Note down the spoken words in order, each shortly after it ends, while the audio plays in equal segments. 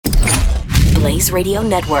Blaze Radio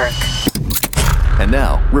Network. And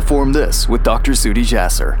now, Reform This with Dr. Zuhdi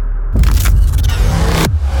Jasser.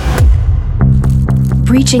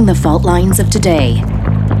 Breaching the fault lines of today.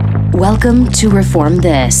 Welcome to Reform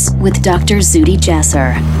This with Dr. Zuhdi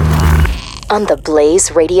Jasser on the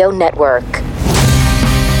Blaze Radio Network.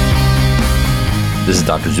 This is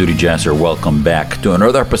Dr. Zuhdi Jasser. Welcome back to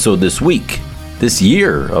another episode this week, this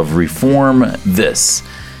year of Reform This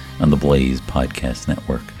on the Blaze Podcast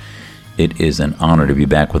Network. It is an honor to be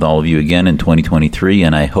back with all of you again in 2023,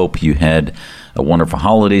 and I hope you had a wonderful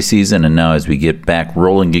holiday season. And now as we get back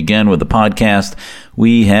rolling again with the podcast,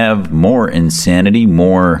 we have more insanity,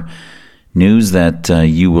 more news that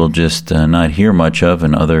you will just not hear much of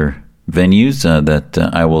in other venues that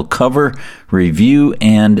I will cover, review,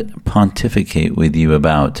 and pontificate with you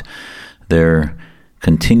about. There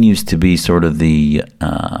continues to be sort of the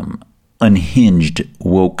unhinged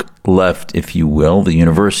woke left, if you will. The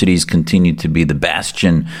universities continue to be the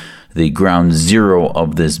bastion, the ground zero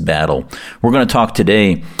of this battle. We're going to talk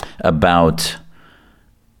today about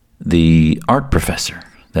the art professor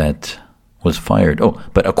that was fired. Oh,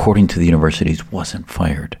 but according to the universities, wasn't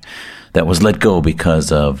fired. That was let go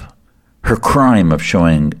because of her crime of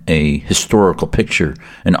showing a historical picture,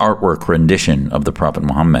 an artwork rendition of the Prophet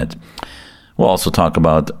Muhammad. We'll also talk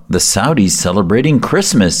about the Saudis celebrating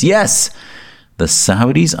Christmas. Yes, the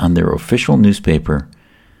Saudis on their official newspaper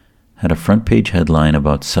had a front page headline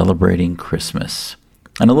about celebrating Christmas.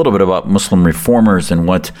 And a little bit about Muslim reformers and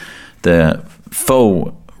what the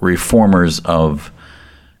faux reformers of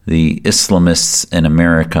the Islamists in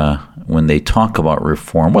America, when they talk about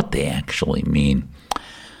reform, what they actually mean.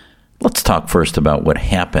 Let's talk first about what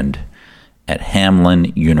happened at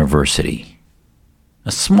Hamline University,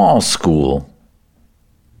 a small school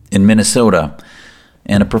in Minnesota,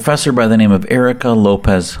 and a professor by the name of Erica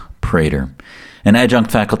Lopez Prater, an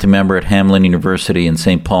adjunct faculty member at Hamline University in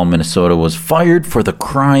St. Paul, Minnesota, was fired for the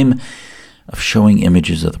crime of showing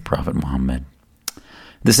images of the Prophet Muhammad.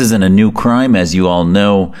 This isn't a new crime, as you all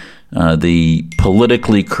know. The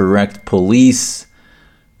politically correct police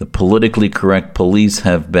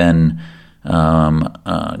have been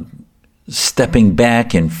stepping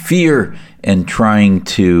back in fear and trying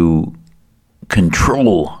to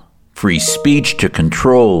control free speech, to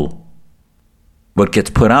control what gets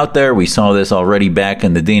put out there. We saw this already back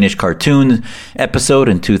in the Danish cartoon episode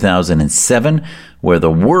in 2007, where the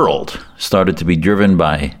world started to be driven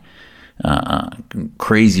by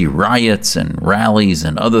crazy riots and rallies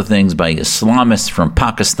and other things by Islamists from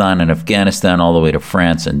Pakistan and Afghanistan all the way to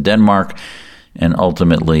France and Denmark. And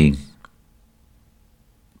ultimately,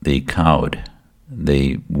 they cowed.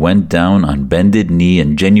 They went down on bended knee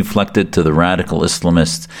and genuflected to the radical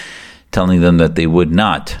Islamists, telling them that they would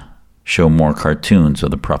not show more cartoons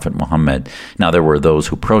of the Prophet Muhammad. Now, there were those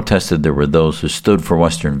who protested, there were those who stood for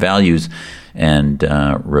Western values and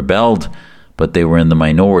rebelled, but they were in the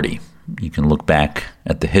minority. You can look back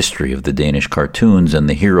at the history of the Danish cartoons and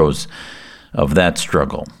the heroes of that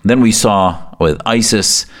struggle. Then we saw with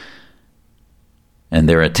ISIS and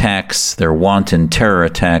their attacks, their wanton terror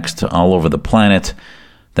attacks to all over the planet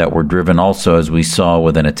that were driven also, as we saw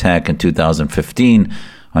with an attack in 2015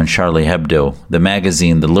 on Charlie Hebdo, the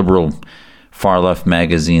magazine, the liberal far-left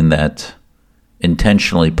magazine that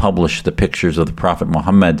intentionally published the pictures of the Prophet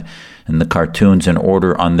Muhammad and the cartoons in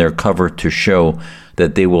order on their cover to show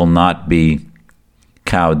that they will not be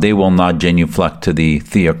cowed. They will not genuflect to the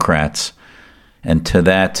theocrats. And to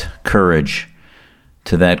that courage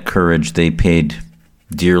they paid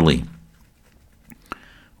dearly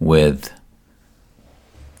with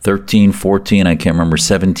 13, 14, I can't remember,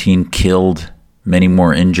 17 killed, many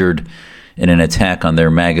more injured in an attack on their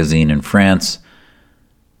magazine in France.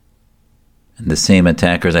 And the same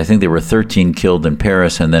attackers, I think there were 13 killed in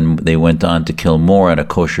Paris, and then they went on to kill more at a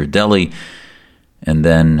kosher deli, and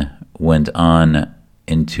then went on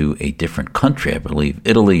into a different country, I believe,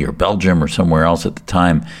 Italy or Belgium or somewhere else at the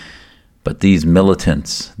time. But these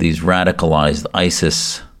militants, these radicalized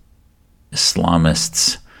ISIS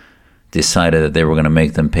Islamists, decided that they were going to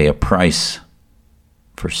make them pay a price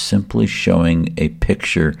for simply showing a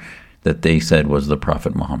picture that they said was the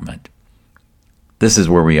Prophet Muhammad. This is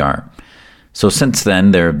where we are. So since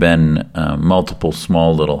then, there have been multiple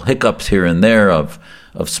small little hiccups here and there of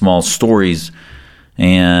small stories.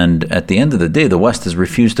 And at the end of the day, the West has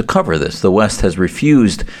refused to cover this. The West has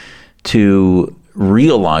refused to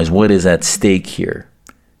realize what is at stake here.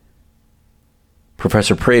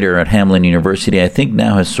 Professor Prater at Hamline University, I think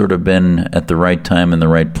now has sort of been at the right time in the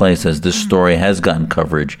right place as this story has gotten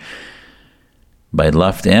coverage by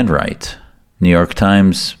left and right. New York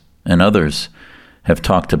Times and others have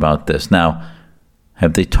talked about this. Now,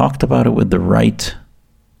 Have they talked about it with the right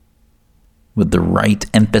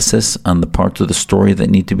emphasis on the parts of the story that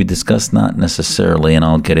need to be discussed? Not necessarily, and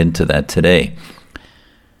I'll get into that today.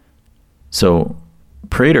 So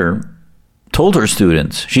Prater told her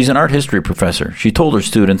students, she's an art history professor, she told her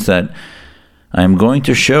students that I'm going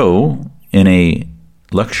to show in a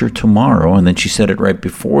lecture tomorrow, and then she said it right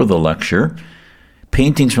before the lecture,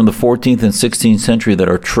 paintings from the 14th and 16th century that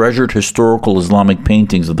are treasured historical Islamic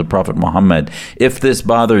paintings of the Prophet Muhammad. If this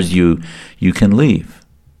bothers you, you can leave.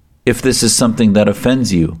 If this is something that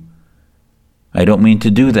offends you, I don't mean to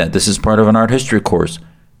do that. This is part of an art history course.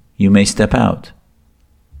 You may step out.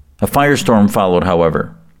 A firestorm followed,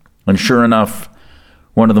 however. And sure enough,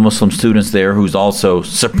 one of the Muslim students there, who's also,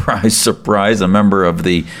 surprise, surprise, a member of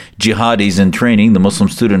the Jihadis in Training, the Muslim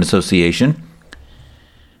Student Association,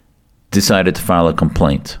 decided to file a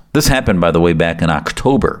complaint. This happened, by the way, back in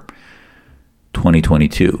October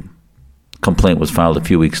 2022. Complaint was filed a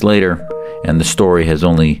few weeks later, and the story has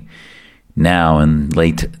only now in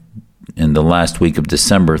the last week of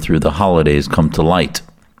December through the holidays come to light.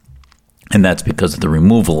 And that's because of the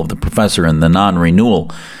removal of the professor and the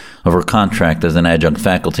non-renewal of her contract as an adjunct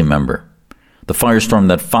faculty member. The firestorm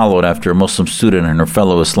that followed after a Muslim student and her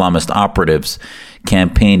fellow Islamist operatives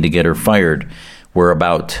campaigned to get her fired were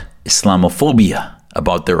about Islamophobia,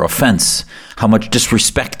 about their offense, how much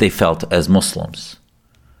disrespect they felt as Muslims.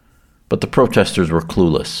 But the protesters were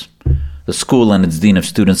clueless. The school and its dean of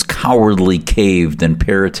students cowardly caved and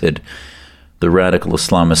parroted the radical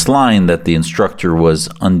Islamist line that the instructor was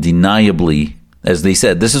undeniably, as they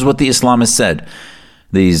said, this is what the Islamists said,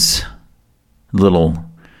 these little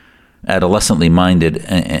adolescently minded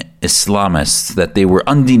Islamists, that they were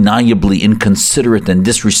undeniably inconsiderate and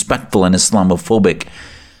disrespectful and Islamophobic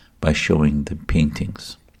by showing the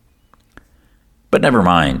paintings. But never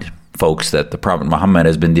mind, folks, that the Prophet Muhammad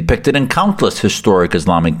has been depicted in countless historic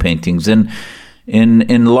Islamic paintings in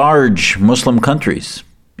large Muslim countries,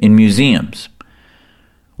 in museums.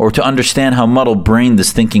 Or to understand how muddle-brained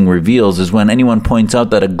this thinking reveals is when anyone points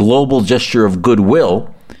out that a global gesture of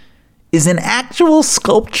goodwill is an actual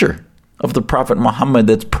sculpture of the Prophet Muhammad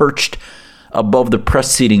that's perched above the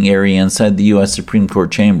press seating area inside the U.S. Supreme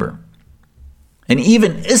Court chamber. And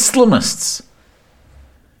even Islamists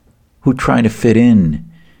who try to fit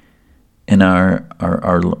in our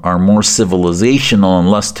more civilizational and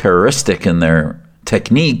less terroristic in their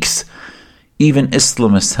techniques, even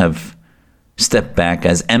Islamists have stepped back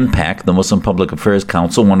as MPAC, the Muslim Public Affairs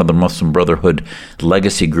Council, one of the Muslim Brotherhood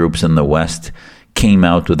legacy groups in the West, came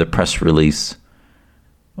out with a press release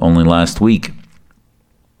only last week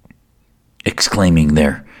exclaiming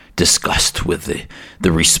their disgust with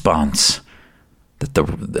the response at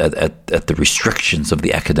the restrictions of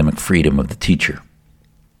the academic freedom of the teacher.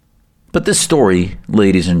 But this story,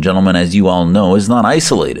 ladies and gentlemen, as you all know, is not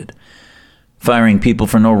isolated. Firing people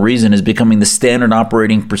for no reason is becoming the standard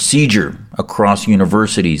operating procedure across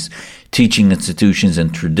universities, teaching institutions,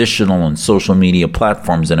 and traditional and social media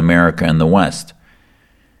platforms in America and the West.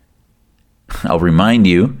 I'll remind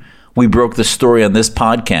you, we broke the story on this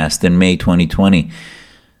podcast in May 2020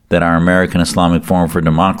 that our American Islamic Forum for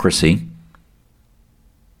Democracy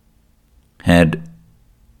had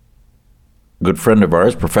a good friend of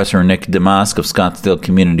ours, Professor Nick Damask of Scottsdale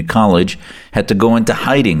Community College, had to go into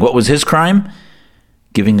hiding. What was his crime?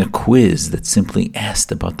 Giving a quiz that simply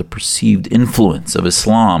asked about the perceived influence of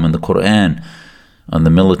Islam and the Quran on the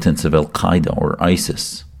militants of Al-Qaeda or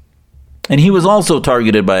ISIS. And he was also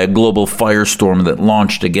targeted by a global firestorm that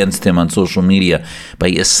launched against him on social media by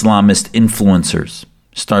Islamist influencers.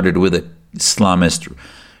 Started with an Islamist,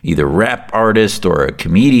 either rap artist or a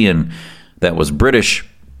comedian that was British,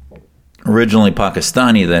 originally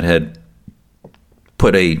Pakistani, that had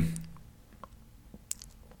put a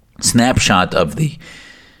snapshot of the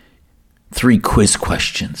 3 quiz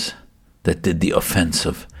questions that did the offense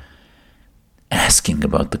of asking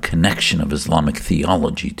about the connection of Islamic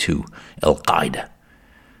theology to Al-Qaeda.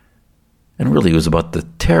 And really it was about the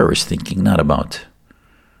terrorist thinking, not about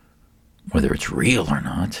whether it's real or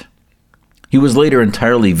not. He was later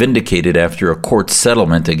entirely vindicated after a court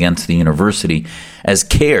settlement against the university, as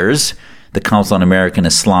CAIRS, the Council on American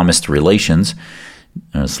Islamic Relations,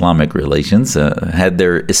 had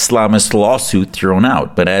their Islamist lawsuit thrown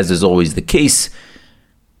out. But as is always the case,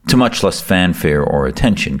 to much less fanfare or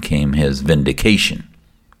attention came his vindication.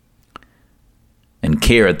 And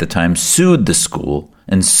CAIR at the time sued the school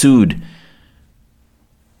and sued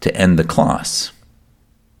to end the class.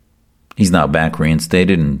 He's now back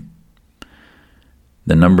reinstated, and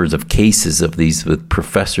the numbers of cases of these with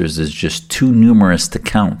professors is just too numerous to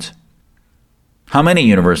count. How many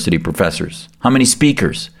university professors? How many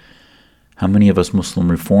speakers? How many of us Muslim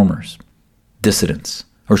reformers, dissidents,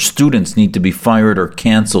 or students need to be fired or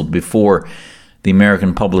canceled before the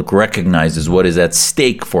American public recognizes what is at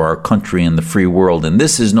stake for our country and the free world? And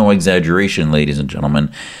this is no exaggeration, ladies and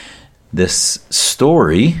gentlemen. This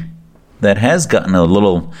story that has gotten a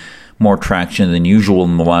little more traction than usual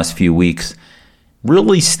in the last few weeks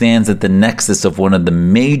really stands at the nexus of one of the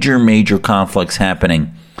major conflicts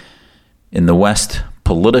happening in the West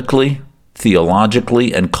politically,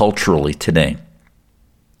 theologically, and culturally today.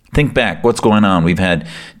 Think back, what's going on? We've had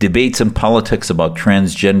debates in politics about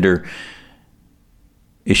transgender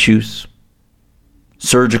issues,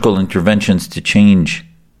 surgical interventions to change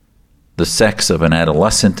the sex of an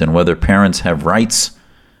adolescent and whether parents have rights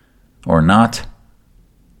or not,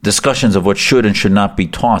 discussions of what should and should not be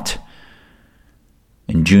taught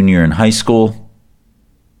in junior and high school,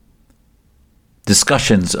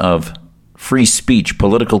 discussions of free speech,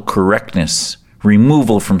 political correctness,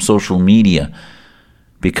 removal from social media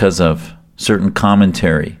because of certain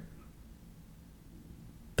commentary.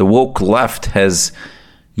 The woke left has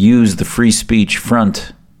used the free speech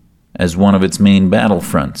front as one of its main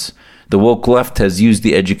battlefronts. The woke left has used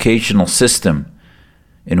the educational system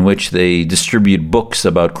in which they distribute books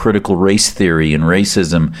about critical race theory and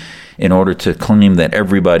racism in order to claim that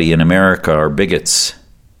everybody in America are bigots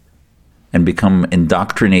and become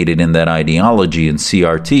indoctrinated in that ideology and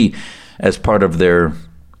CRT as part of their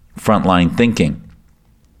frontline thinking.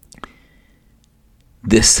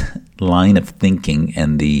 This line of thinking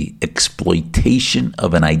and the exploitation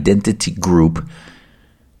of an identity group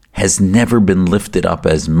has never been lifted up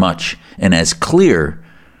as much and as clear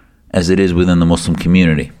as it is within the Muslim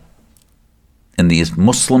community. And these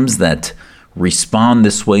Muslims that respond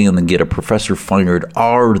this way and then get a professor fired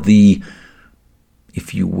are the,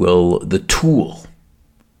 if you will, the tool,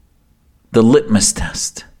 the litmus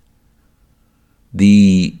test,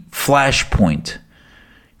 the flashpoint,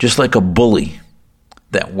 just like a bully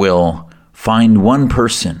that will find one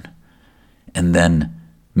person and then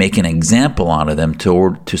make an example out of them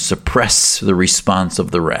to suppress the response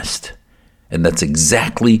of the rest. And that's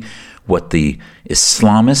exactly what the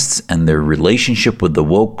Islamists and their relationship with the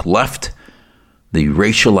woke left, the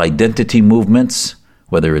racial identity movements,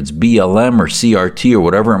 whether it's BLM or CRT or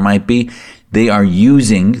whatever it might be, they are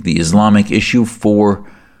using the Islamic issue for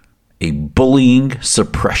a bullying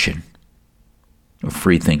suppression of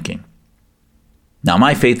free thinking. Now,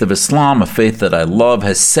 my faith of Islam, a faith that I love,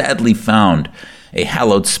 has sadly found a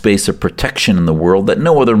hallowed space of protection in the world that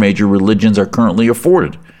no other major religions are currently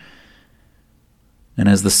afforded. And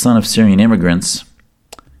as the son of Syrian immigrants,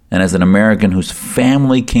 and as an American whose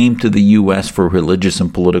family came to the U.S. for religious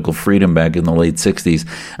and political freedom back in the late 60s,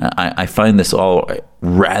 I find this all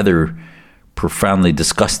rather profoundly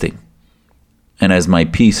disgusting. And as my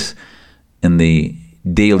piece in the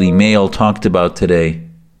Daily Mail talked about today,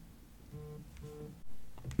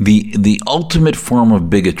 the ultimate form of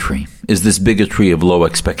bigotry is this bigotry of low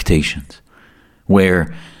expectations,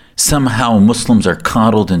 where somehow Muslims are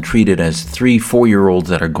coddled and treated as 3-4-year-olds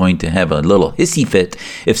that are going to have a little hissy fit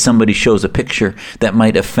if somebody shows a picture that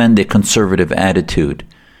might offend a conservative attitude,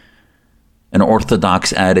 an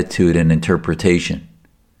orthodox attitude and interpretation.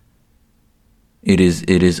 It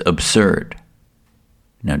is absurd.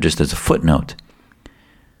 Now, just as a footnote,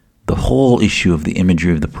 the whole issue of the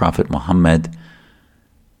imagery of the Prophet Muhammad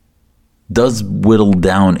does whittle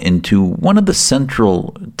down into one of the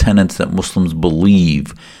central tenets that Muslims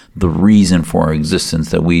believe the reason for our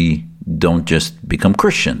existence, that we don't just become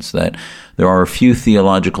Christians, that there are a few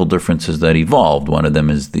theological differences that evolved. One of them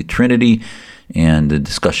is the Trinity and the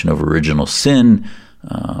discussion of original sin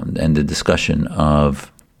and the discussion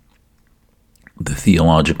of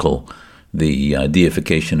the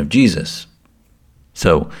deification of Jesus.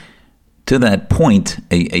 So to that point,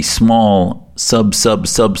 a small sub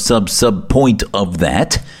point of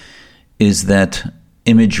that is that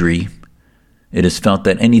imagery. It is felt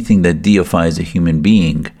that anything that deifies a human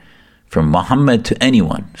being, from Muhammad to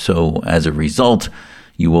anyone. So as a result,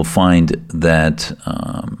 you will find that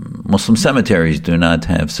Muslim cemeteries do not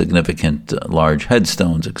have significant large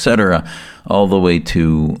headstones, etc., all the way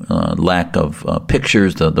to lack of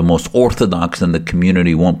pictures. The most orthodox in the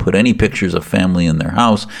community won't put any pictures of family in their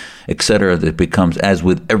house, etc. It becomes, as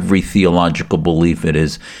with every theological belief, it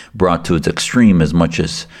is brought to its extreme as much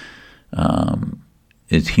as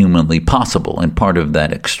is humanly possible. And part of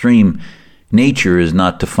that extreme nature is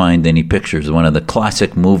not to find any pictures. One of the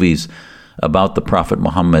classic movies about the Prophet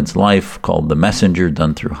Muhammad's life, called The Messenger,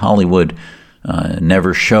 done through Hollywood,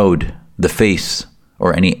 never showed the face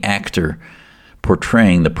or any actor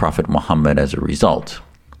portraying the Prophet Muhammad as a result.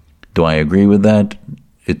 Do I agree with that?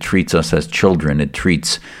 It treats us as children. It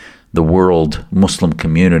treats the world Muslim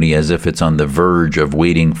community as if it's on the verge of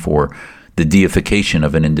waiting for the deification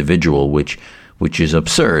of an individual, which is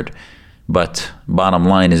absurd. But bottom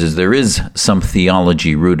line is there is some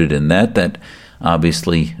theology rooted in that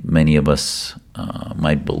obviously many of us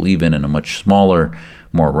might believe in a much smaller,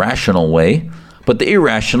 more rational way. But the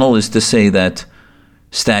irrational is to say that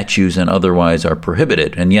statues and otherwise are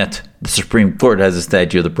prohibited. And yet the Supreme Court has a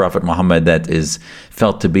statue of the Prophet Muhammad that is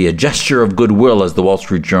felt to be a gesture of goodwill, as the Wall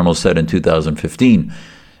Street Journal said in 2015,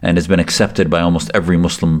 and has been accepted by almost every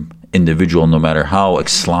Muslim individual, no matter how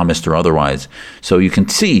Islamist or otherwise. So you can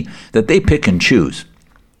see that they pick and choose.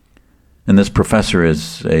 And this professor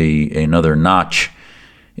is another notch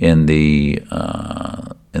in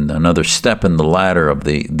another step in the ladder of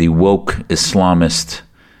the woke Islamist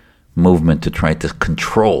movement to try to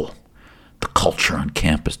control the culture on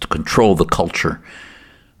campus, to control the culture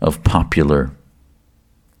of popular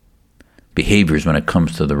behaviors when it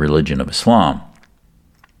comes to the religion of Islam.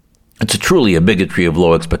 It's truly a bigotry of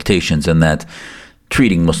low expectations in that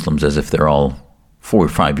treating Muslims as if they're all 4 or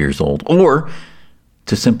 5 years old, or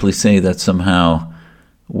to simply say that somehow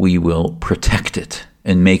we will protect it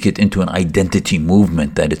and make it into an identity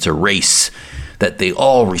movement, that it's a race, that they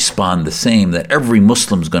all respond the same, that every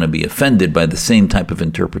Muslim's going to be offended by the same type of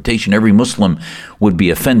interpretation. Every Muslim would be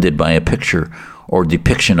offended by a picture or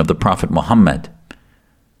depiction of the Prophet Muhammad.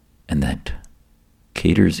 And that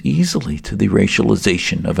caters easily to the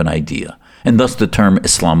racialization of an idea, and thus the term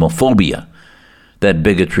Islamophobia. That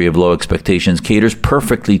bigotry of low expectations caters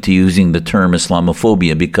perfectly to using the term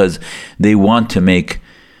Islamophobia, because they want to make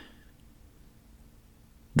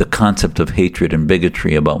the concept of hatred and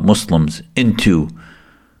bigotry about Muslims into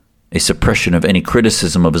a suppression of any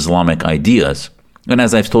criticism of Islamic ideas. And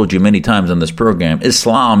as I've told you many times on this program,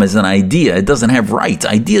 Islam is an idea. It doesn't have rights.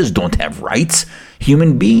 Ideas don't have rights.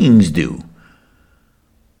 Human beings do.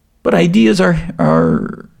 But ideas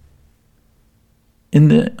are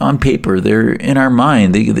on paper. They're in our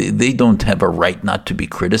mind. They don't have a right not to be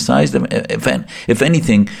criticized. If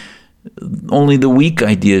anything, only the weak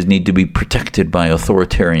ideas need to be protected by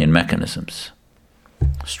authoritarian mechanisms.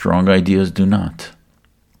 Strong ideas do not.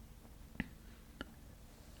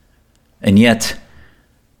 And yet,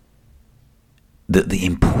 the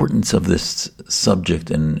importance of this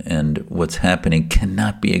subject and what's happening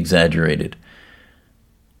cannot be exaggerated.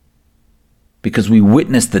 Because we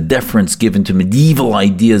witness the deference given to medieval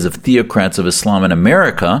ideas of theocrats of Islam in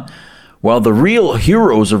America, while the real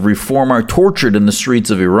heroes of reform are tortured in the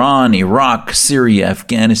streets of Iran, Iraq, Syria,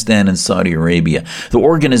 Afghanistan, and Saudi Arabia. The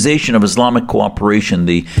Organization of Islamic Cooperation,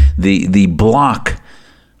 the bloc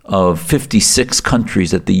of 56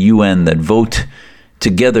 countries at the UN that vote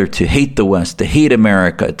together to hate the West, to hate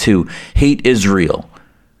America, to hate Israel,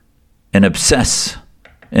 and obsess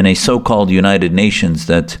in a so-called United Nations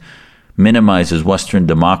that minimizes Western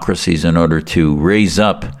democracies in order to raise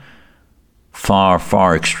up far,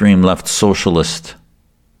 far extreme left socialist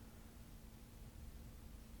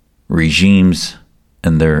regimes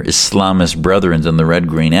and their Islamist brethren on the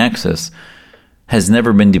red-green axis, has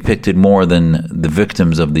never been depicted more than the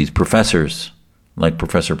victims of these professors, like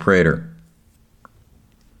Professor Prater.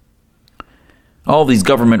 All these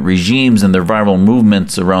government regimes and their viral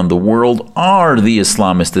movements around the world are the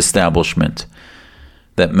Islamist establishment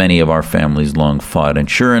that many of our families long fought. And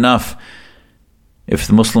sure enough, if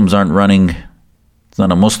the Muslims aren't running, it's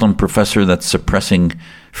not a Muslim professor that's suppressing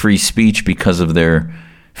free speech because of their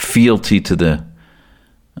fealty to the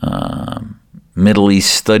Middle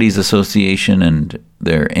East Studies Association and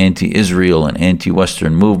their anti-Israel and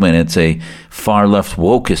anti-Western movement. It's a far-left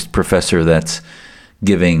wokist professor that's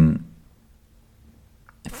giving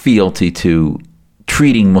fealty to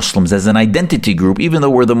treating Muslims as an identity group, even though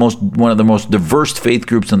we're one of the most diverse faith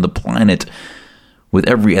groups on the planet, with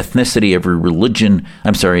every ethnicity,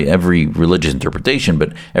 every religious interpretation,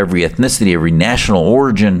 but every ethnicity, every national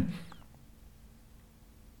origin.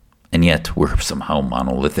 And yet we're somehow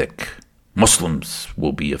monolithic. Muslims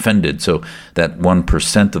will be offended, so that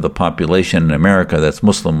 1% of the population in America that's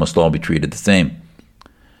Muslim must all be treated the same.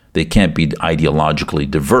 They can't be ideologically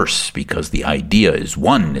diverse because the idea is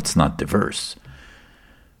one, it's not diverse.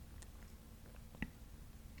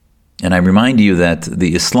 And I remind you that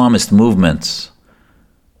the Islamist movements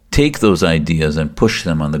take those ideas and push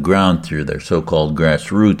them on the ground through their so-called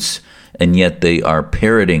grassroots, and yet they are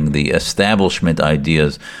parroting the establishment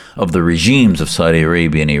ideas of the regimes of Saudi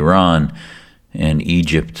Arabia and Iran and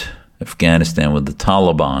Egypt, Afghanistan with the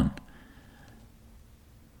Taliban,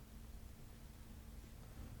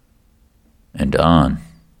 and on.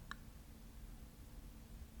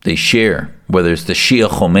 they share, whether it's the Shia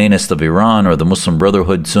Khomeinist of Iran or the Muslim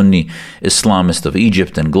Brotherhood Sunni Islamist of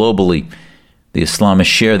Egypt and globally, the Islamists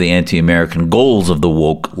share the anti-American goals of the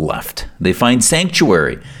woke left. They find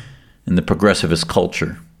sanctuary in the progressivist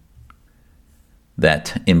culture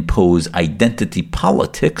that impose identity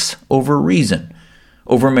politics over reason,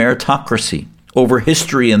 over meritocracy, over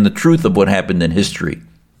history and the truth of what happened in history.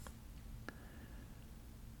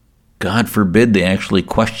 God forbid they actually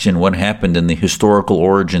question what happened in the historical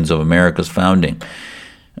origins of America's founding,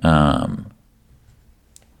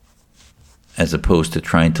 as opposed to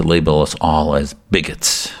trying to label us all as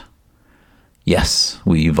bigots. Yes,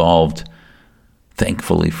 we evolved,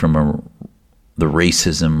 thankfully, from the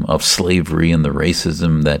racism of slavery and the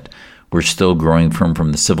racism that we're still growing from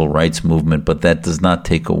the civil rights movement, but that does not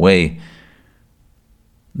take away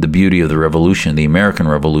the beauty of the revolution, the American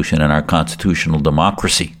Revolution, and our constitutional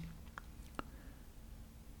democracy.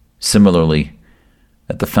 Similarly,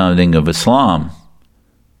 at the founding of Islam,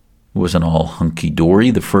 it wasn't all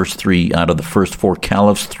hunky-dory. The first three, out of the first four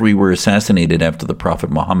caliphs, 3 were assassinated after the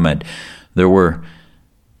Prophet Muhammad. There were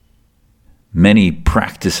many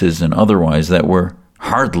practices and otherwise that were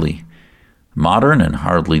hardly modern and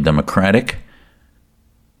hardly democratic.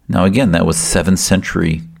 Now again, that was 6th,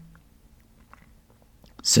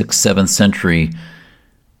 7th century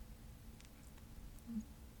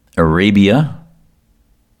Arabia.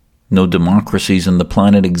 No democracies on the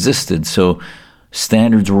planet existed, so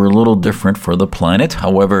standards were a little different for the planet.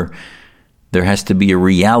 However, there has to be a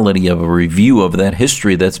reality of a review of that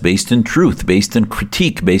history that's based in truth, based in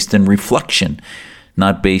critique, based in reflection,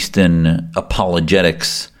 not based in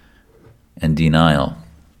apologetics and denial.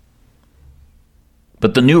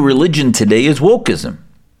 But the new religion today is wokeism.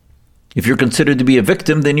 If you're considered to be a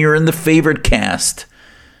victim, then you're in the favored caste.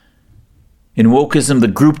 In wokeism, the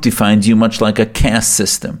group defines you much like a caste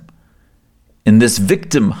system. In this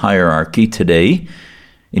victim hierarchy today,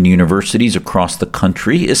 in universities across the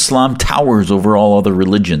country, Islam towers over all other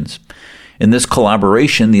religions. In this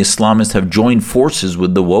collaboration, the Islamists have joined forces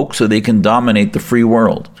with the woke so they can dominate the free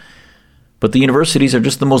world. But the universities are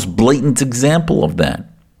just the most blatant example of that.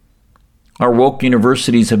 Our woke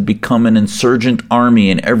universities have become an insurgent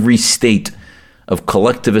army in every state of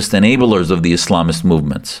collectivist enablers of the Islamist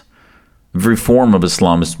movements. Every form of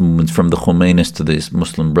Islamist movements, from the Khomeinists to the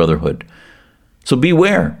Muslim Brotherhood. So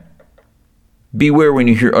beware. Beware when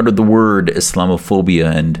you hear uttered the word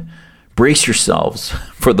Islamophobia, and brace yourselves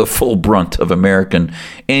for the full brunt of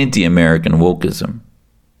anti-American wokeism.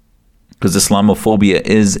 Because Islamophobia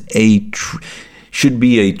is should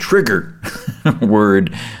be a trigger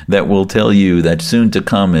word that will tell you that soon to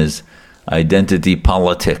come is identity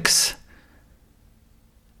politics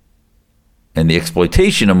and the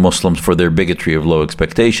exploitation of Muslims for their bigotry of low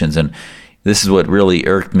expectations. And this is what really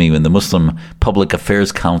irked me when the Muslim Public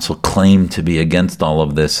Affairs Council claimed to be against all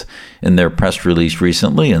of this in their press release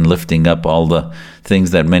recently and lifting up all the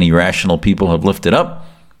things that many rational people have lifted up.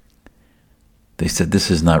 They said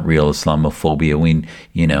this is not real Islamophobia.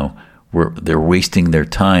 They're wasting their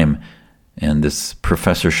time, and this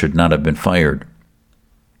professor should not have been fired.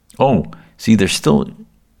 Oh, see, they're still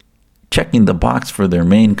checking the box for their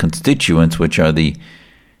main constituents, which are the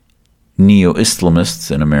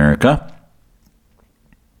neo-Islamists in America.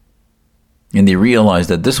 And they realize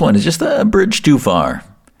that this one is just a bridge too far.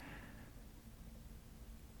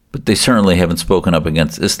 But they certainly haven't spoken up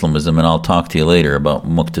against Islamism, and I'll talk to you later about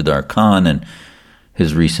Muqtadar Khan and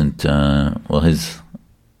his recent, his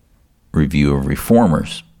review of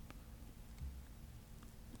reformers.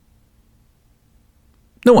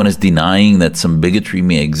 No one is denying that some bigotry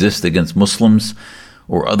may exist against Muslims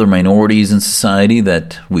or other minorities in society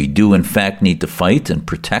that we do in fact need to fight and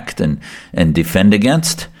protect and defend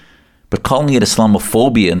against. But calling it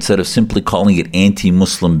Islamophobia instead of simply calling it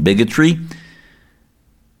anti-Muslim bigotry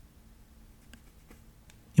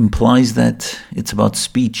implies that it's about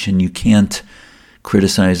speech and you can't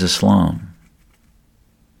criticize Islam.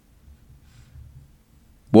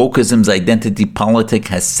 Wokeism's identity politic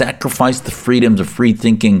has sacrificed the freedoms of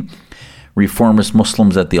free-thinking reformist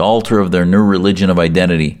Muslims at the altar of their new religion of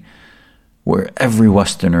identity, where every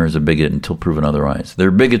Westerner is a bigot until proven otherwise.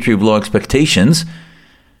 Their bigotry of low expectations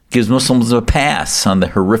gives Muslims a pass on the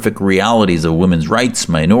horrific realities of women's rights,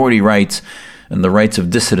 minority rights, and the rights of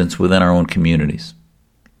dissidents within our own communities.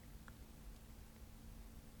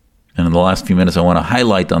 And in the last few minutes, I want to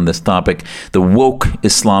highlight on this topic the woke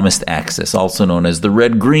Islamist axis, also known as the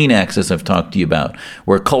red-green axis I've talked to you about,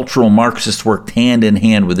 where cultural Marxists worked hand in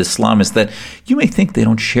hand with Islamists that you may think they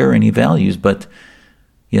don't share any values, but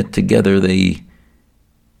yet together they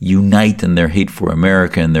unite in their hate for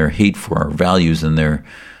America and their hate for our values and their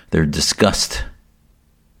disgust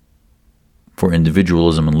for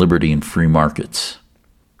individualism and liberty and free markets.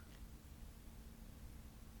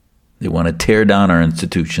 They want to tear down our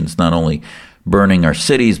institutions, not only burning our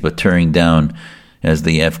cities, but tearing down, as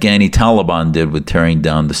the Afghani Taliban did with tearing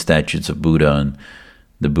down the statues of Buddha and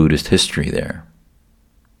the Buddhist history there.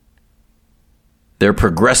 Their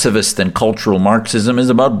progressivist and cultural Marxism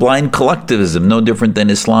is about blind collectivism, no different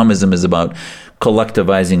than Islamism is about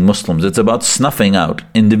collectivizing Muslims. It's about snuffing out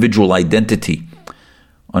individual identity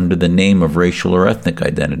under the name of racial or ethnic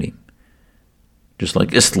identity. Just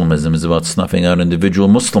like Islamism is about snuffing out individual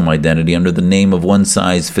Muslim identity under the name of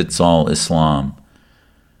one-size-fits-all Islam.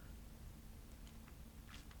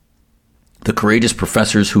 The courageous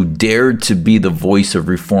professors who dared to be the voice of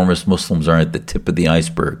reformist Muslims are at the tip of the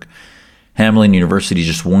iceberg. Hamline University is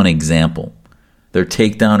just one example. Their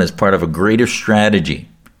takedown is part of a greater strategy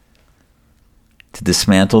to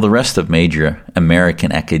dismantle the rest of major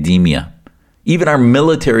American academia. Even our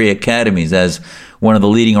military academies, as one of the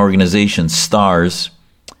leading organizations, STARS,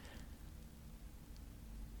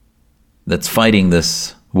 that's fighting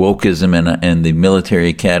this wokeism and the military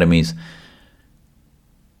academies.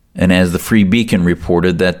 And as the Free Beacon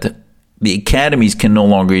reported, that the academies can no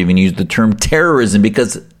longer even use the term terrorism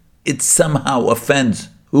because it somehow offends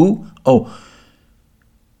who? Oh,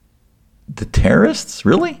 the terrorists?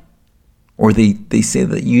 Really? Or they say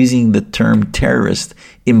that using the term terrorist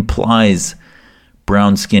implies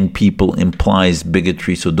brown-skinned people, implies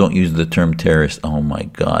bigotry, so don't use the term terrorist. Oh my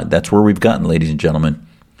God, that's where we've gotten, ladies and gentlemen.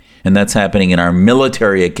 And that's happening in our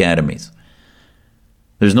military academies.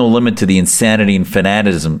 There's no limit to the insanity and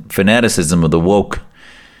fanaticism of the woke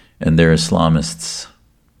and their Islamists.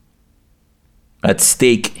 At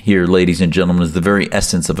stake here, ladies and gentlemen, is the very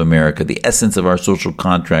essence of America, the essence of our social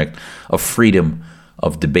contract of freedom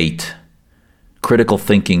of debate, critical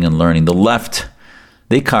thinking and learning. The left,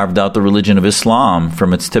 they carved out the religion of Islam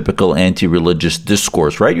from its typical anti-religious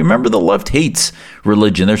discourse, right? You remember the left hates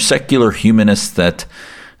religion. They're secular humanists that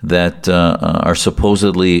are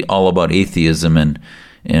supposedly all about atheism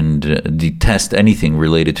and detest anything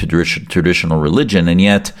related to traditional religion, and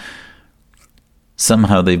yet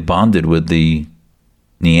somehow they've bonded with the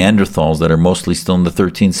Neanderthals that are mostly still in the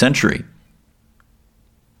 13th century.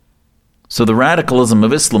 So the radicalism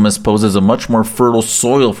of Islamists poses a much more fertile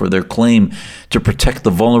soil for their claim to protect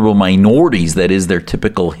the vulnerable minorities that is their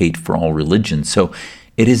typical hate for all religions. So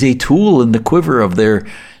it is a tool in the quiver of their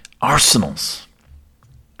arsenals.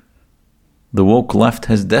 The woke left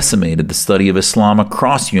has decimated the study of Islam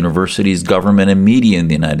across universities, government, and media in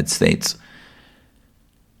the United States.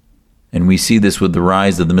 And we see this with the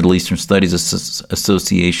rise of the Middle Eastern Studies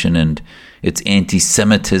Association and its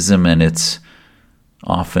anti-Semitism and its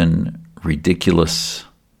often ridiculous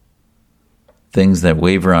things that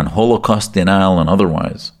waver on Holocaust denial and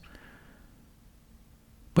otherwise.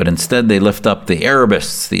 But instead they lift up the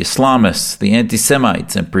Arabists, the Islamists, the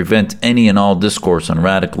anti-Semites, and prevent any and all discourse on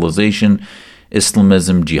radicalization,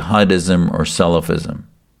 Islamism, jihadism, or Salafism.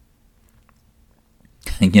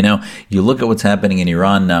 And you look at what's happening in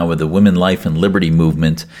Iran now with the Women, Life, and Liberty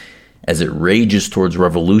movement as it rages towards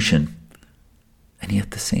revolution. And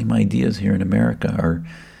yet the same ideas here in America are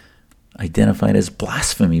identified as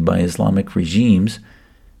blasphemy by Islamic regimes,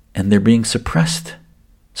 and they're being suppressed.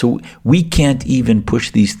 So we can't even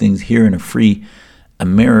push these things here in a free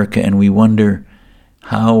America, and we wonder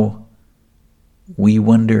how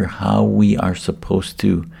we are supposed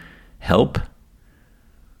to help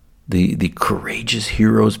the courageous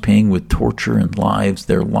heroes paying with torture and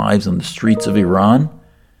their lives on the streets of Iran.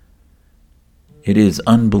 It is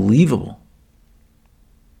unbelievable.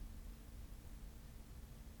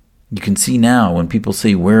 You can see now when people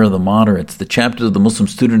say, where are the moderates? The chapters of the Muslim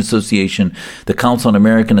Student Association, the Council on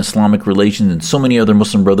American Islamic Relations, and so many other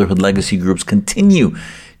Muslim Brotherhood legacy groups continue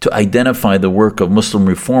to identify the work of Muslim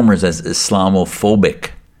reformers as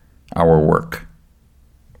Islamophobic, our work.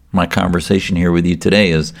 My conversation here with you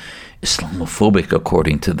today is Islamophobic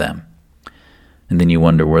according to them. And then you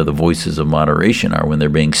wonder where the voices of moderation are when they're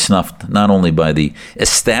being snuffed, not only by the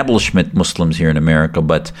establishment Muslims here in America,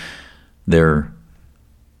 but their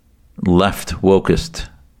left wokest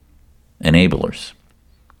enablers.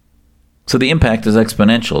 So the impact is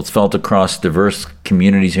exponential. It's felt across diverse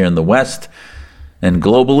communities here in the West and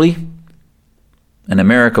globally. And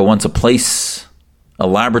America, once a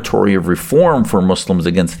laboratory of reform for Muslims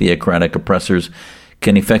against theocratic oppressors,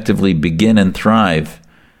 can effectively begin and thrive,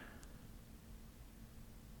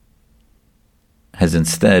 has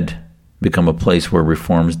instead become a place where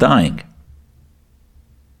reform is dying.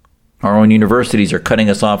 Our own universities are cutting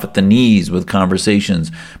us off at the knees with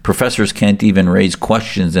conversations. Professors can't even raise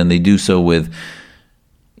questions, and they do so with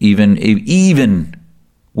even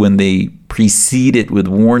when they precede it with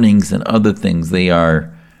warnings and other things, they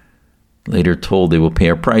are later told they will pay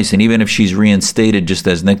a price. And even if she's reinstated, just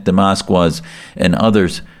as Nick Damask was and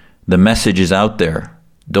others, the message is out there.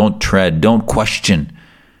 Don't tread, don't question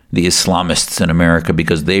the Islamists in America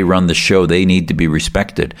because they run the show. They need to be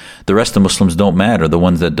respected. The rest of Muslims don't matter, the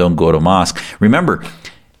ones that don't go to mosque. Remember,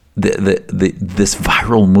 this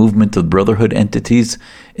viral movement of brotherhood entities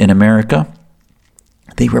in America,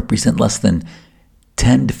 they represent less than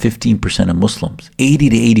 10 to 15% of Muslims. 80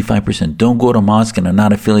 to 85% don't go to mosque and are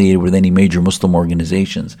not affiliated with any major Muslim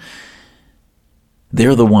organizations.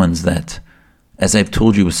 They're the ones that, as I've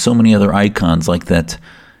told you with so many other icons, like that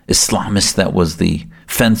Islamist that was the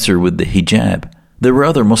fencer with the hijab, there were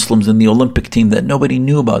other Muslims in the Olympic team that nobody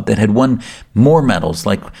knew about that had won more medals,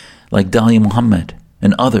 like Dalia Muhammad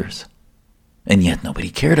and others, and yet nobody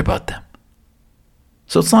cared about them.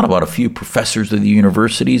 So it's not about a few professors of the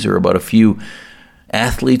universities or about a few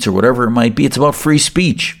athletes or whatever it might be. It's about free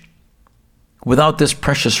speech. Without this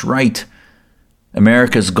precious right,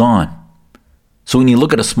 America's gone. So when you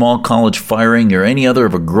look at a small college firing or any other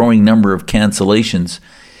of a growing number of cancellations,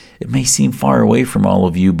 it may seem far away from all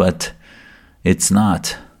of you, but it's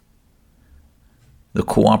not. The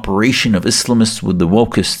cooperation of Islamists with the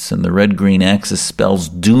wokists and the red-green axis spells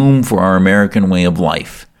doom for our American way of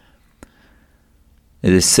life.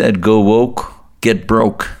 It is said, go woke, get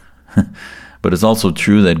broke. But it's also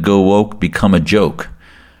true that go woke, become a joke.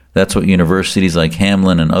 That's what universities like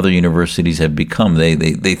Hamline and other universities have become.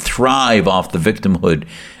 They thrive off the victimhood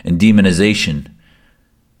and demonization,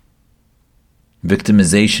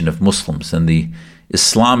 victimization of Muslims. And the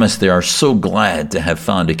Islamists, they are so glad to have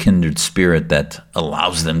found a kindred spirit that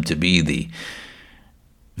allows them to be the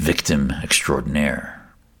victim extraordinaire.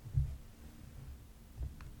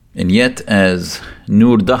 And yet, as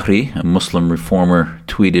Noor Dahri, a Muslim reformer,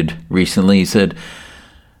 tweeted recently, he said,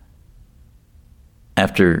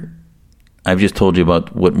 after I've just told you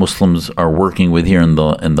about what Muslims are working with here in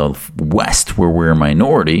the West, where we're a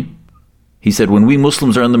minority, he said, when we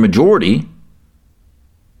Muslims are in the majority,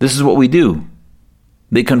 this is what we do.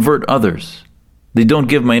 They convert others. They don't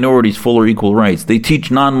give minorities full or equal rights. They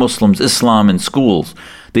teach non-Muslims Islam in schools.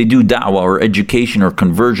 They do da'wah or education or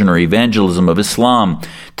conversion or evangelism of Islam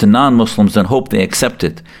to non-Muslims and hope they accept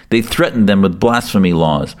it. They threaten them with blasphemy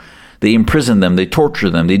laws. They imprison them. They torture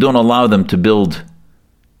them. They don't allow them to build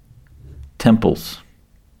temples.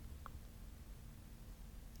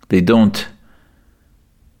 They don't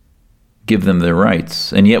give them their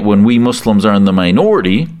rights. And yet when we Muslims are in the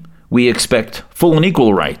minority, we expect full and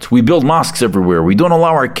equal rights. We build mosques everywhere. We don't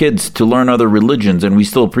allow our kids to learn other religions, and we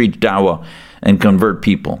still preach da'wah and convert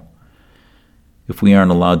people. If we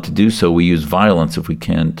aren't allowed to do so, we use violence if we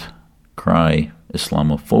can't cry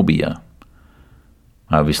Islamophobia.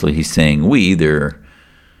 Obviously, he's saying we. They're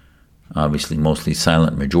obviously mostly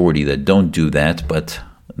silent majority that don't do that, but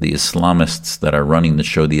the Islamists that are running the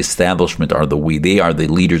show, the establishment, are the we. They are the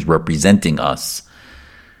leaders representing us,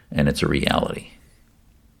 and it's a reality.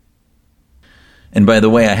 And by the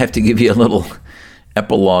way, I have to give you a little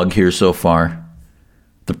epilogue here so far.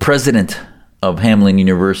 The president of Hamline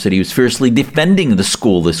University was fiercely defending the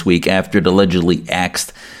school this week after it allegedly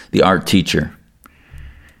axed the art teacher.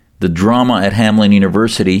 The drama at Hamline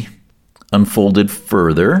University unfolded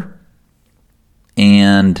further,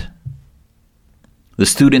 and the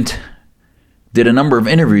student did a number of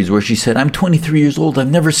interviews where she said, I'm 23 years old. I've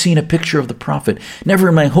never seen a picture of the Prophet. Never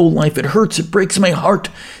in my whole life. It hurts. It breaks my heart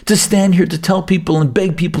to stand here to tell people and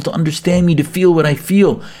beg people to understand me, to feel what I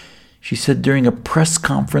feel. She said during a press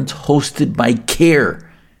conference hosted by CARE,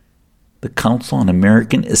 the Council on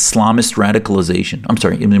American Islamist Radicalization.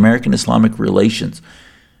 American Islamic Relations.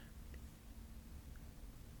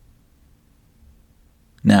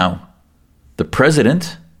 Now, the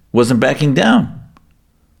president wasn't backing down.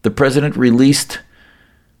 The president released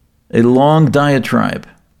a long diatribe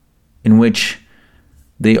in which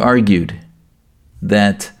they argued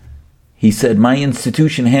that he said, my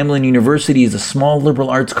institution, Hamline University, is a small liberal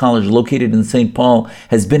arts college located in St. Paul,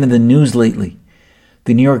 has been in the news lately.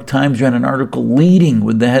 The New York Times ran an article leading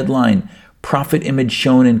with the headline, Prophet image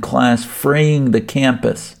shown in class fraying the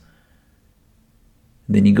campus.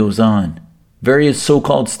 Then he goes on. Various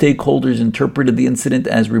so-called stakeholders interpreted the incident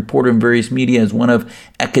as reported in various media as one of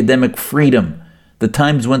academic freedom. The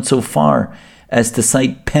Times went so far as to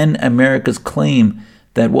cite PEN America's claim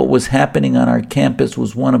that what was happening on our campus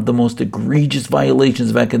was one of the most egregious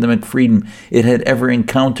violations of academic freedom it had ever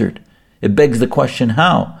encountered. It begs the question,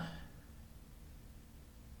 how?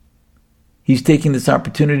 He's taking this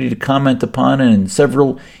opportunity to comment upon and in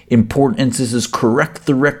several important instances correct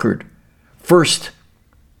the record. First,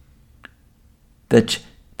 that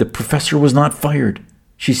The professor was not fired.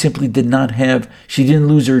 She didn't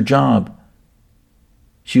lose her job.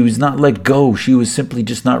 She was not let go. She was simply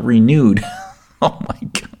just not renewed. Oh my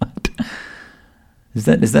God. Is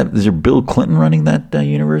there Bill Clinton running that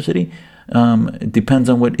university? It depends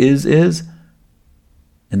on what is.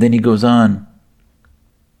 And then he goes on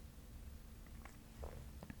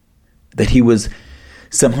that he was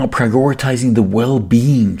somehow prioritizing the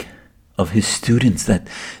well-being of his students, that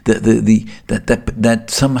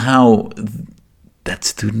somehow that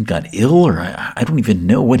student got ill, or I don't even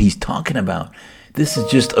know what he's talking about. This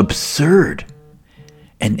is just absurd.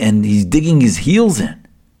 And he's digging his heels in.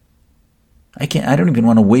 I don't even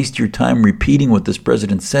want to waste your time repeating what this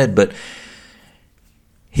president said, but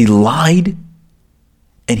he lied,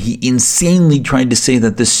 and he insanely tried to say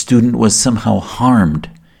that this student was somehow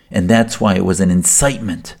harmed, and that's why it was an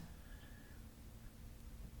incitement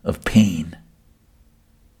of pain.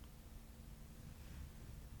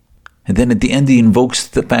 And then at the end he invokes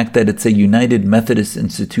the fact that it's a United Methodist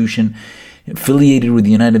institution affiliated with the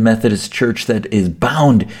United Methodist Church that is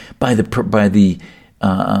bound by the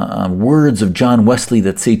words of John Wesley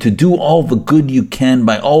that say to do all the good you can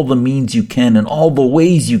by all the means you can and all the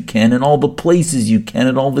ways you can and all the places you can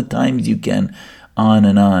and all the times you can, on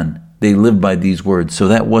and on. They live by these words. So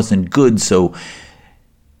that wasn't good, so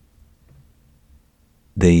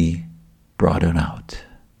they brought it out.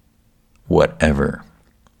 Whatever.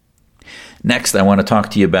 Next, I want to talk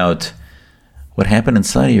to you about what happened in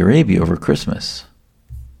Saudi Arabia over Christmas.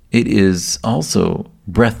 It is also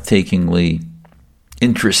breathtakingly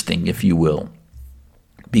interesting, if you will,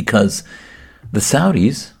 because the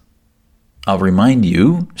Saudis, I'll remind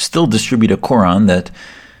you, still distribute a Quran that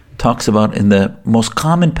talks about in the most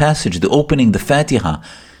common passage, the opening, the Fatiha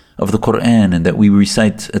of the Quran, and that we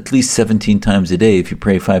recite at least 17 times a day if you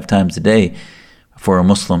pray 5 times a day for a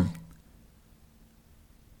Muslim.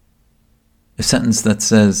 A sentence that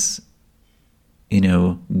says,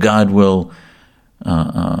 God will,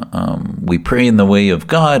 we pray in the way of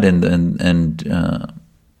God and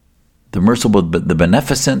the merciful, the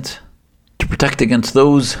beneficent, to protect against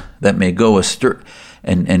those that may go astray,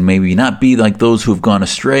 and maybe not be like those who have gone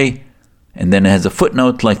astray. And then it has a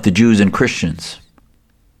footnote like the Jews and Christians.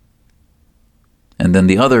 And then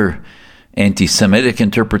the other anti-Semitic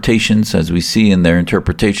interpretations, as we see in their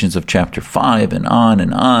interpretations of chapter 5 and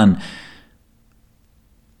on,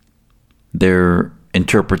 their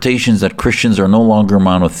interpretations that Christians are no longer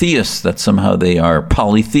monotheists, that somehow they are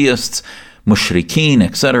polytheists, mushrikeen,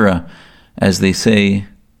 etc., as they say,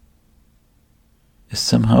 is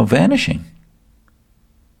somehow vanishing.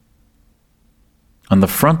 On the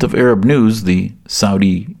front of Arab News, the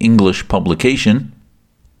Saudi English publication,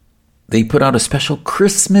 they put out a special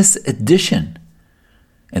Christmas edition.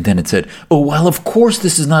 And then it said, while of course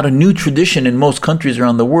this is not a new tradition in most countries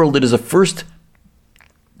around the world, it is a first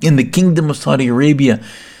in the Kingdom of Saudi Arabia.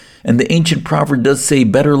 And the ancient proverb does say,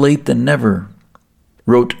 better late than never,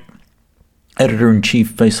 wrote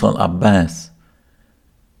Editor-in-Chief Faisal Abbas.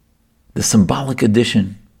 The symbolic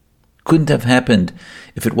edition couldn't have happened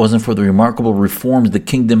if it wasn't for the remarkable reforms the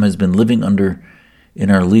kingdom has been living under in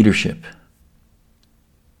our leadership.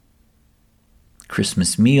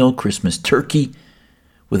 Christmas meal, Christmas turkey,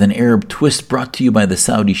 with an Arab twist brought to you by the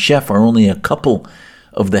Saudi chef are only a couple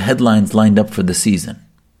of the headlines lined up for the season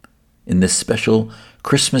in this special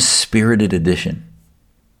Christmas-spirited edition.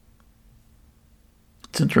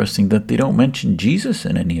 It's interesting that they don't mention Jesus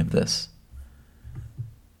in any of this.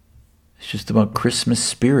 It's just about Christmas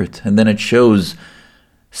spirit. And then it shows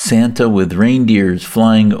Santa with reindeers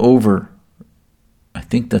flying over. I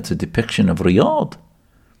think that's a depiction of Riyadh.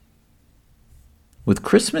 With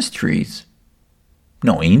Christmas trees.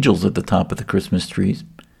 No angels at the top of the Christmas trees.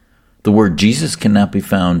 The word Jesus cannot be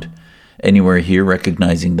found anywhere here,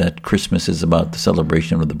 recognizing that Christmas is about the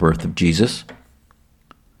celebration of the birth of Jesus.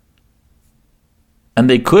 And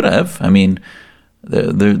they could have. I mean,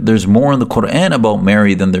 there's more in the Quran about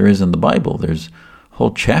Mary than there is in the Bible. There's a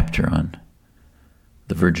whole chapter on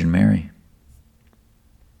the Virgin Mary.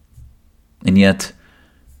 And yet,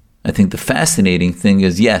 I think the fascinating thing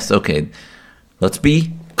is, yes, okay, let's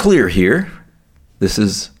be clear here. This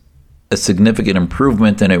is a significant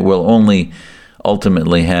improvement, and it will only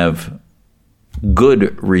ultimately have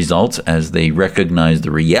good results as they recognize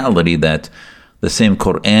the reality that the same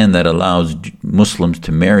Quran that allows Muslims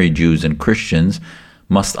to marry Jews and Christians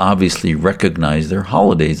must obviously recognize their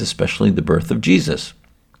holidays, especially the birth of Jesus.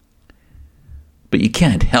 But you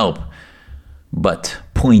can't help but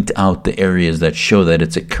point out the areas that show that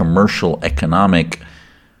it's a commercial, economic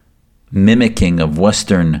mimicking of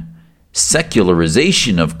Western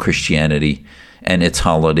secularization of Christianity and its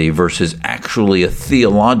holiday versus actually a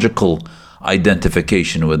theological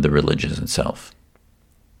identification with the religion itself.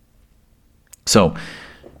 So,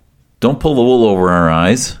 don't pull the wool over our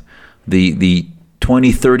eyes. The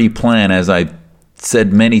 2030 plan, as I've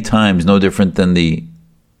said many times, no different than the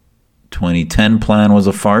 2010 plan was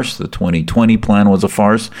a farce, the 2020 plan was a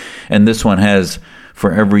farce, and this one has,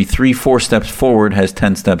 for every 3-4 steps forward, has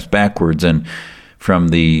 10 steps backwards. And from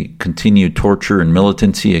the continued torture and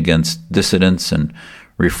militancy against dissidents and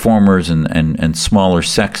reformers and smaller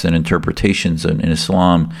sects and interpretations in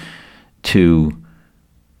Islam, to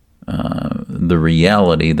the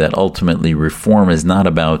reality that ultimately reform is not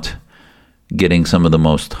about getting some of the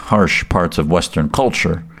most harsh parts of Western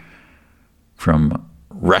culture, from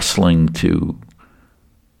wrestling to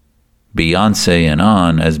Beyonce and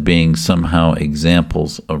on, as being somehow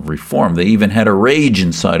examples of reform. They even had a rage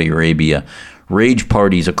in Saudi Arabia, rage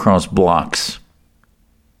parties across blocks.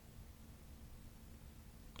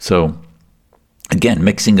 So, again,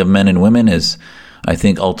 mixing of men and women is, I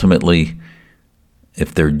think, ultimately,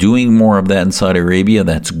 if they're doing more of that in Saudi Arabia,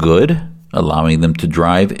 that's good. Allowing them to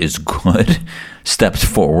drive is good. Steps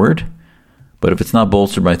forward. But if it's not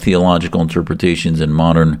bolstered by theological interpretations and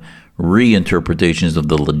modern reinterpretations of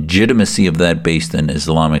the legitimacy of that based in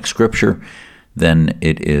Islamic scripture, then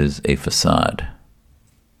it is a facade.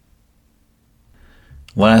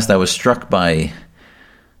 Last, I was struck by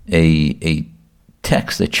a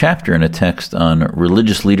chapter in a text on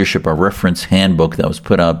religious leadership, a reference handbook that was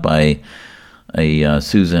put out by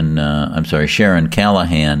Sharon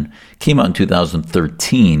Callahan. Came out in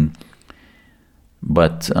 2013,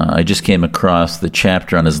 but I just came across the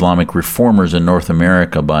chapter on Islamic reformers in North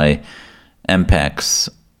America by MPAC's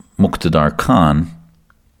Muqtadar Khan.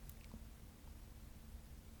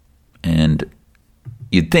 And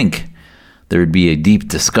you'd think there would be a deep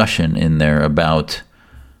discussion in there about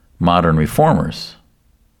modern reformers.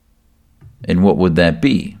 And what would that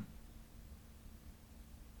be?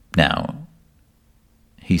 Now,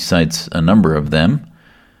 he cites a number of them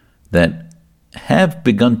that have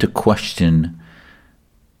begun to question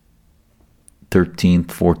 13th,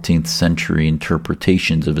 14th century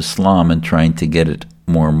interpretations of Islam and trying to get it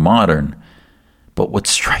more modern. But what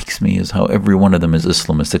strikes me is how every one of them is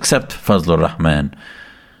Islamist, except Fazlur Rahman.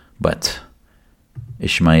 But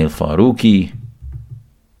Ismail Faruqi,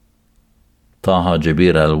 Taha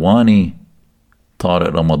Jabir Alwani,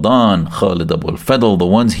 Tariq Ramadan, Khalid Abu al-Fadl, the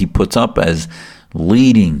ones he puts up as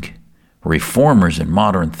leading reformers in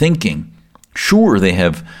modern thinking. Sure, they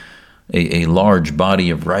have a large body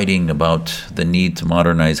of writing about the need to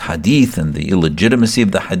modernize hadith and the illegitimacy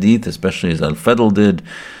of the hadith, especially as al-Fadl did.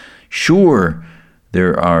 Sure,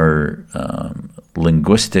 there are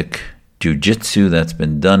linguistic jujitsu that's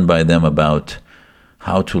been done by them about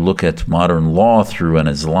how to look at modern law through an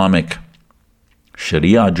Islamic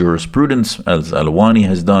Sharia jurisprudence, as Alwani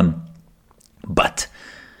has done. But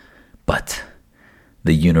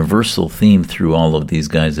the universal theme through all of these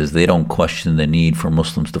guys is they don't question the need for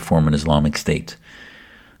Muslims to form an Islamic state.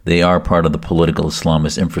 They are part of the political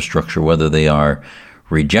Islamist infrastructure, whether they are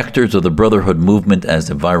rejectors of the Brotherhood movement as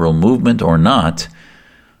a viral movement or not.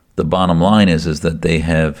 The bottom line is that they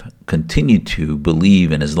have continued to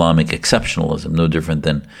believe in Islamic exceptionalism, no different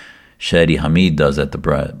than Shadi Hamid does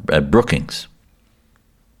at Brookings.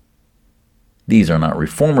 These are not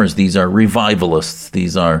reformers, these are revivalists,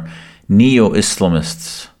 these are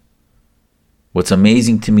neo-Islamists. What's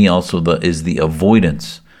amazing to me also is the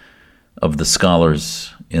avoidance of the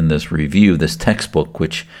scholars in this review, this textbook,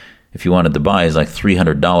 which if you wanted to buy is like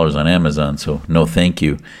 $300 on Amazon, so no thank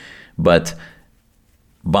you. But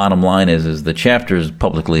bottom line is the chapter is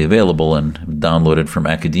publicly available and downloaded from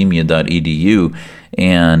academia.edu,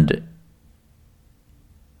 and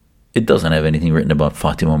it doesn't have anything written about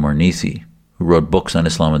Fatima Mernissi, who wrote books on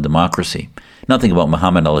Islam and democracy. Nothing about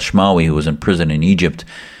Muhammad al-Ashmawi, who was in prison in Egypt,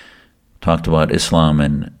 talked about Islam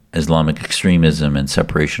and Islamic extremism and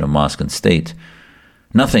separation of mosque and state.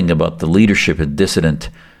 Nothing about the leadership and dissident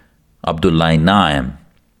Abdullah Naim,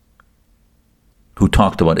 who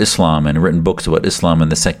talked about Islam and written books about Islam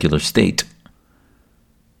and the secular state.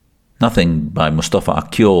 Nothing by Mustafa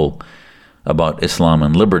Akyol about Islam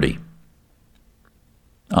and liberty.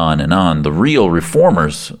 On and on. The real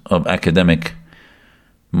reformers of academic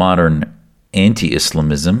modern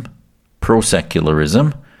anti-Islamism,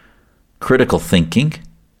 pro-secularism, critical thinking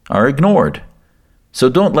are ignored. So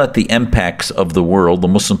don't let the MPACs of the world, the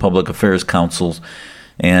Muslim Public Affairs Councils,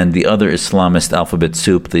 and the other Islamist alphabet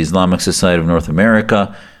soup, the Islamic Society of North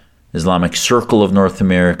America, Islamic Circle of North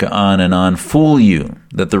America, on and on, fool you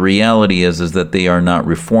that the reality is that they are not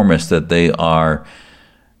reformists, that they are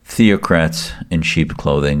theocrats in sheep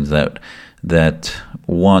clothing, that that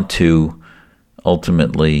want to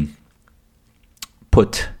ultimately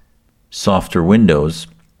put softer window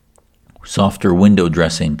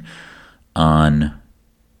dressing on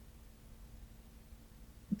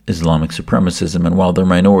Islamic supremacism, and while they're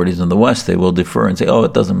minorities in the West, they will defer and say, "Oh,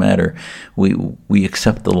 it doesn't matter. We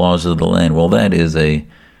accept the laws of the land." Well, that is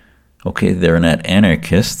okay. They're not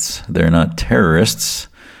anarchists, they're not terrorists,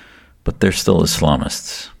 but they're still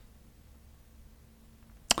Islamists.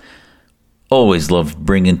 Always love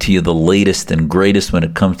bringing to you the latest and greatest when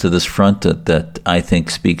it comes to this front that I think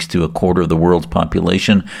speaks to a quarter of the world's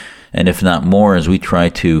population, and if not more, as we try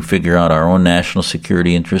to figure out our own national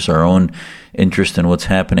security interests, our own interest in what's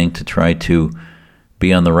happening to try to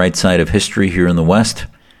be on the right side of history here in the West,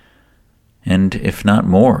 and if not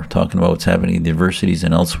more, talking about what's happening in the universities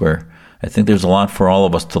and elsewhere. I think there's a lot for all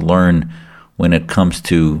of us to learn when it comes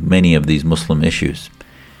to many of these Muslim issues.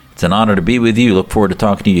 It's an honor to be with you. Look forward to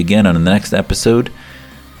talking to you again on the next episode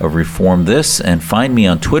of Reform This. And find me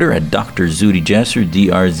on Twitter at Dr. Zuhdi Jasser,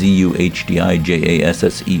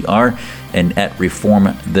 DrZuhdijasser, and at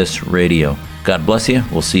Reform This Radio. God bless you.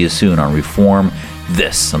 We'll see you soon on Reform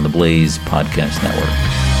This on the Blaze Podcast Network.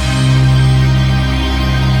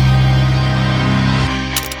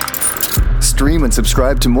 Stream and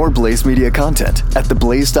subscribe to more Blaze Media content at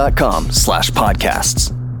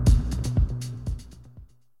theblaze.com/podcasts.